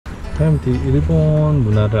사람들이 일본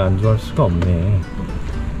문화를 안 좋아할 수가 없네.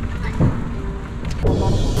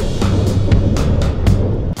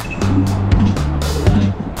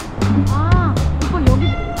 아, 오빠 여기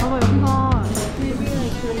봐봐 여기가.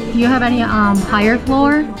 Do you have any higher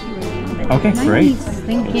floor? Okay, Nice. great.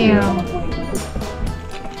 Thank you.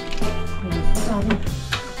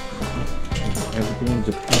 Everything in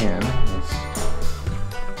Japan is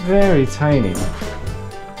very tiny.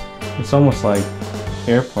 It's almost like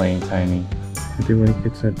airplane tiny. I think when it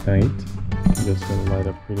gets at night, it's gonna light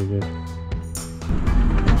up pretty good.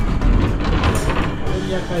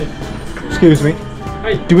 Excuse me.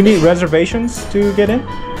 Hi. Do we need reservations to get in?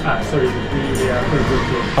 Sorry, we are full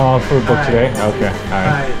booked. Oh, full book Hi. today? Okay.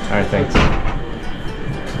 Alright. Hi. Alright, thanks.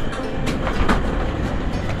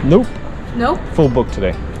 Nope. Nope. Full book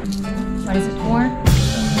today. What is it for?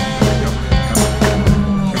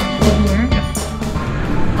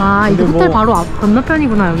 아, 이거 근데 호텔 뭐- 바로 앞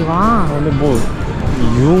건너편이구나 여기가. 근데 뭐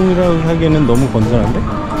유흥이라고 하기에는 너무 건전한데?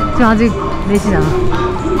 지금 아직 4시잖아.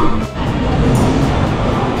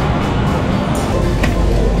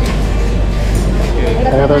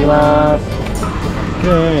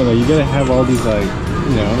 Yeah, like you gotta have all these like,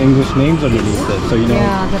 you know, English names underneath it, so you know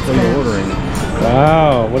Yeah, that's what you're good. ordering.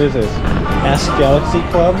 Wow, what is this? S Galaxy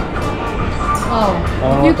Club? Oh,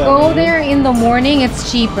 know if you what that go means. there in the morning,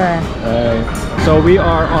 it's cheaper. So we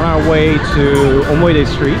are on our way to Omoide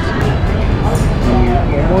Street.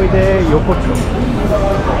 Omoide Yokocho.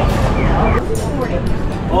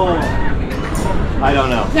 Oh, I don't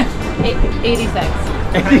know. 86.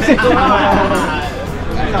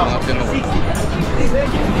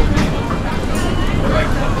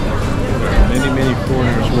 Many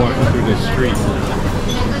foreigners walking through this street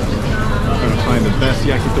trying to find the best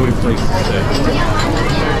yakitori place to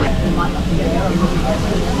sit.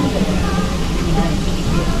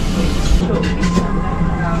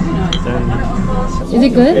 Is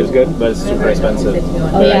it good? It's good, but it's super expensive.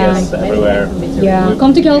 Oh, yeah. I guess everywhere. Yeah,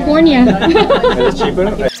 come to California. It's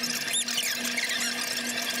cheaper.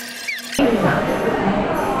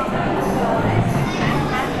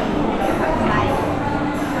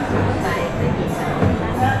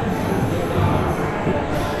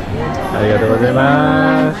 Arigatou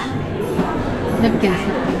gozaimasu. 냅킨.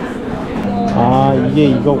 아, 이게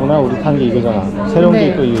이거구나. 우리 탄 게 이거잖아. 새로운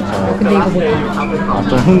게 또 이거 있잖아. 근데 이거 못 아,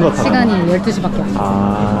 좀 흥 거 타나? 시간이 12시밖에 없어.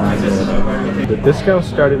 Ah, the discount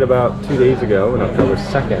started about 2 days ago on October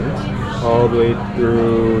 2nd, all the way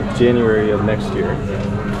through January of next year.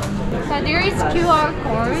 So there is QR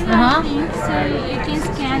code, I think, so you can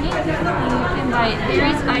scan it and you can buy it. There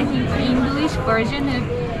is, I think, English version of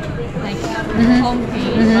like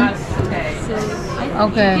homepage. So I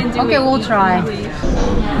think Okay. you can do Okay, it we'll in try. English.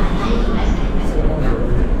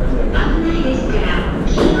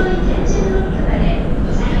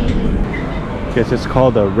 Because it's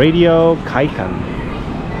called the Radio Kaikan.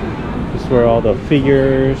 This is where all the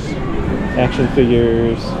figures, action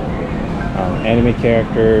figures, anime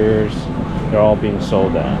characters, they're all being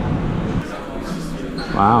sold at.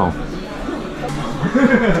 Wow.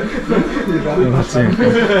 맞지?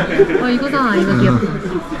 이거잖아. 이거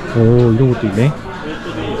귀엽다. 오, 이런 것도 있네.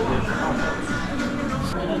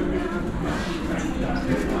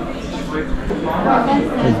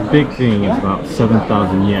 This big thing is about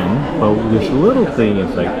 7,000 yen, but this little thing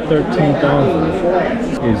is like 13,000.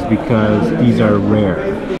 Is because these are rare.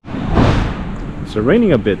 It's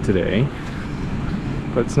raining a bit today,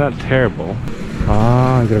 but it's not terrible.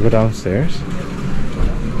 Ah, I'm gonna go downstairs.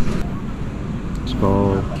 It's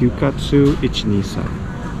called Gyukatsu Ichinisan.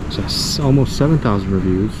 It's almost 7,000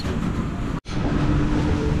 reviews.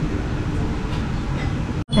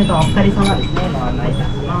 お二人様ですね。ご案内いたし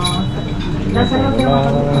ます。いらっしゃいませ。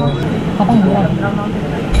カバンもらう。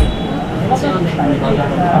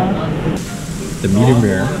 The medium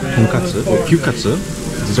rare tonkatsu or gyukatsu,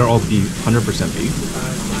 these are all beef, 100% beef.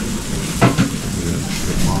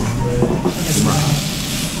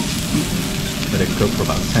 Let it cook for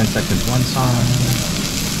about 10 seconds one side,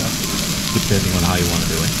 depending on how you want to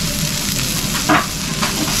do it.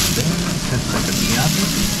 Then 10 seconds the other.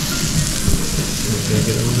 We're gonna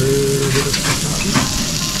get a little bit of sriracha.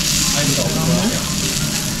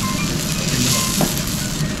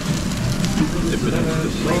 Dip it into the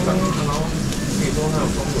flavor.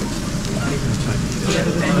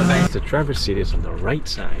 The driver's seat is on the right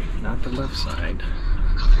side, not the left side.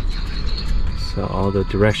 So all the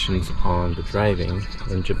directions on the driving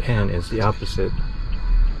in Japan is the opposite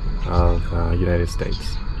of United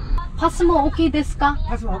States. 파스모 오케이ですか?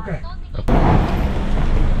 Okay.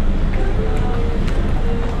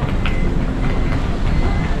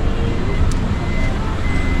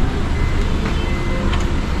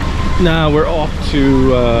 Now we're off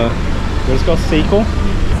to what's it called? Seiko?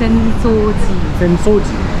 Sensoji.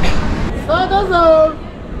 Sensoji.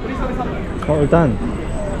 일단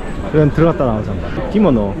이건 들어갔다 나오잖아.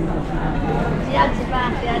 기모노.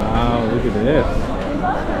 Wow, look at this.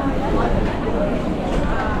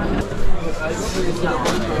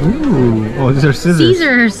 Ooh, oh, these are scissors.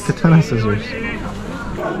 Scissors. Katana scissors.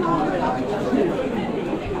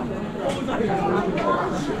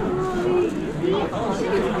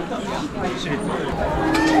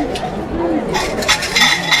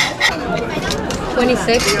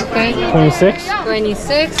 $26, okay? 26?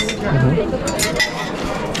 26.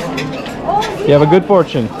 You have a good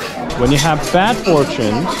fortune. When you have bad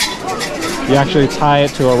fortune, you actually tie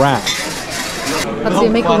it to a rack. Let's see,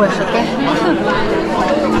 make a wish, okay?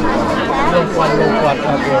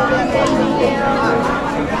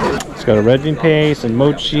 It's got a red bean paste and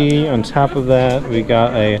mochi. On top of that, we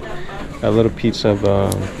got a little piece of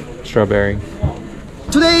strawberry.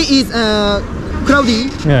 Today is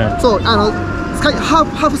cloudy. Yeah. So sky,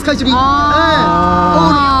 half sky tree.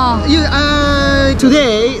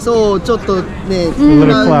 Today so ちょっとね A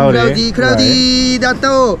little cloudy. cloudy だ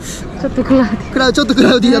とちょっとクラウディ。ちょっとク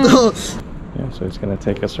ラウディだと Yeah, so it's gonna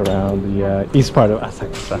take us around the east part of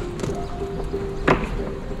Asakusa.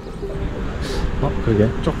 그게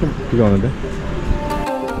조금 비가 오는데.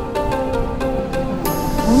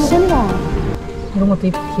 너무 센다. 이런 것도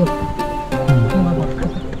귀엽다.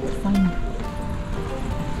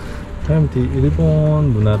 사람들이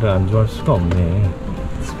일본 문화를 안 좋아할 수가 없네.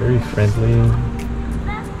 It's very friendly.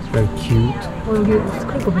 It's very cute. 여기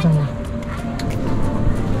스카이프 보잖아.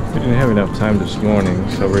 We didn't have enough time this morning,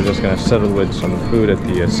 so we're just gonna settle with some food at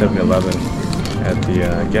the 7-Eleven at the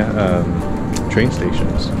train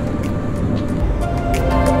stations.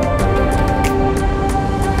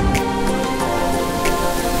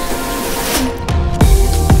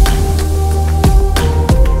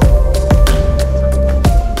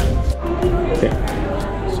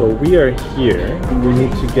 So we are here. We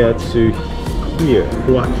need to get to here,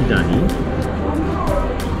 Huakidani.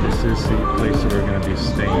 This is the place that we're going to be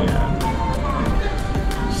staying at.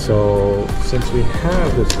 So since we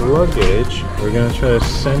have this luggage, we're going to try to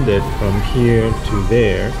send it from here to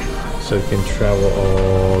there so it can travel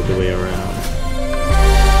all the way around.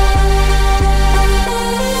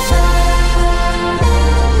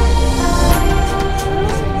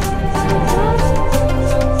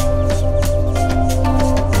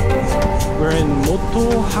 We're in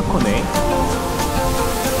Moto Hakone.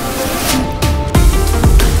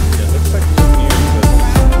 Yeah, looks like it's near,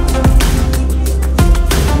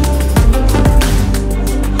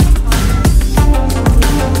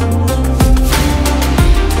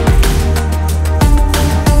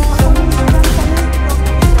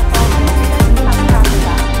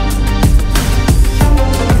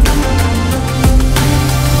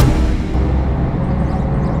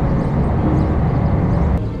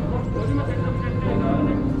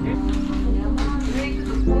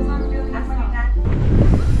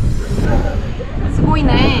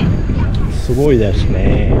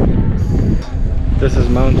 This is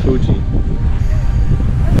Mount Fuji.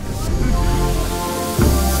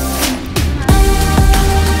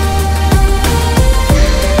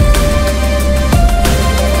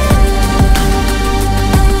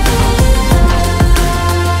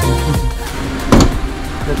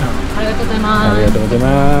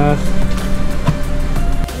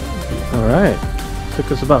 Alright,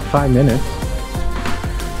 took us about 5 minutes.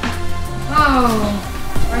 Oh,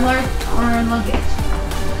 our luggage.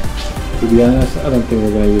 To be honest, I don't think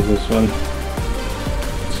we're going to use this one.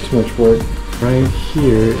 It's too much work. Right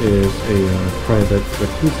here is a private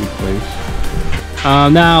jacuzzi place.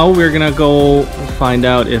 Now we're going to go find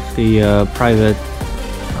out if the private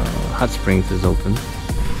hot springs is open.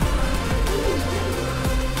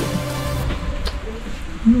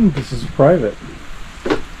 This is private.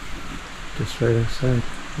 Just right outside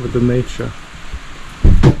with the nature.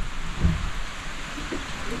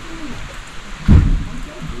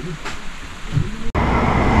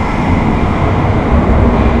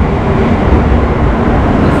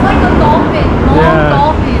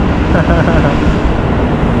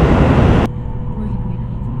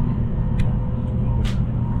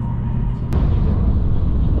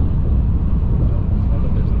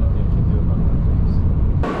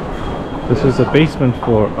 This is the basement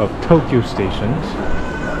floor of Tokyo stations.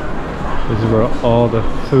 This is where all the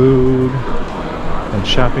food and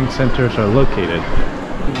shopping centers are located.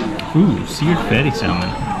 Ooh, seared fatty salmon.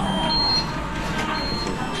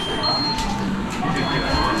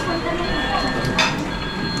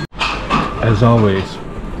 As always,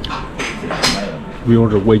 we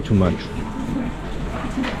order way too much.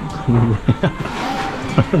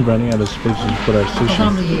 I'm running out of space to put our sushi.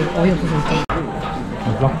 사람들이 어이없어서 있잖아.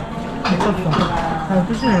 맞아? 미쳤어. 나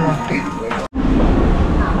수시를 와.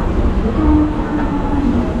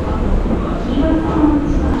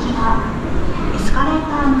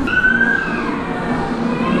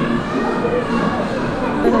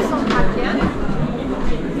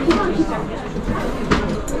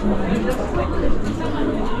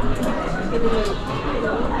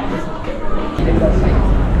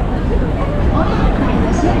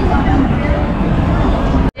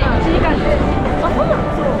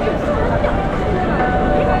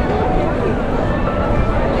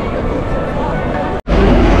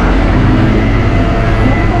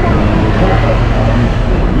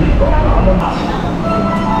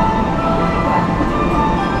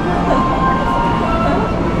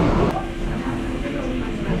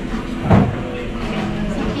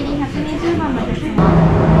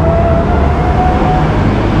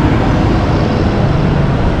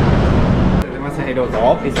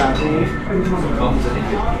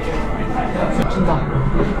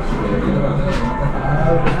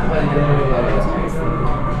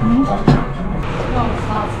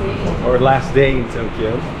 Our last day in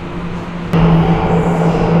Tokyo.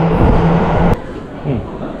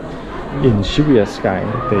 In Shibuya Sky,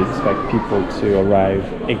 they expect people to arrive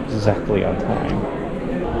exactly on time.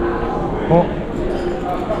 Oh.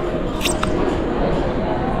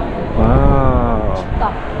 Wow.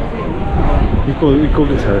 이거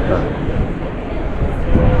잘했다.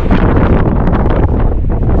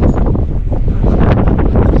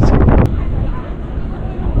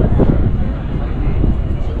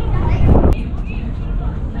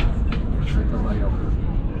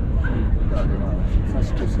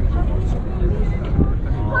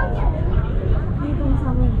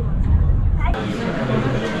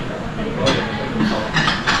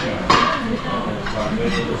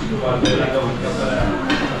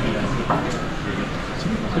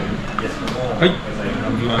はい、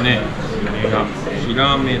次はね、これがヒ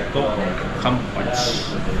ラメとカンパチ。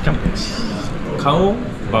カオ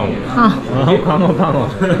バオ。방어 방어.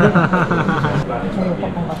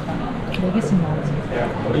 내겠습니다.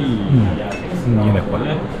 얘네 거네.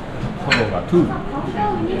 서로가 투.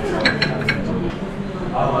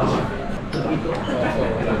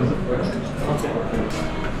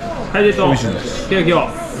はい、でと。美味しいです。ケーキを。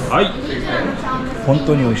はい。本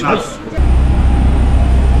当に美味しいです。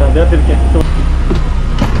 자, 내가 드릴게.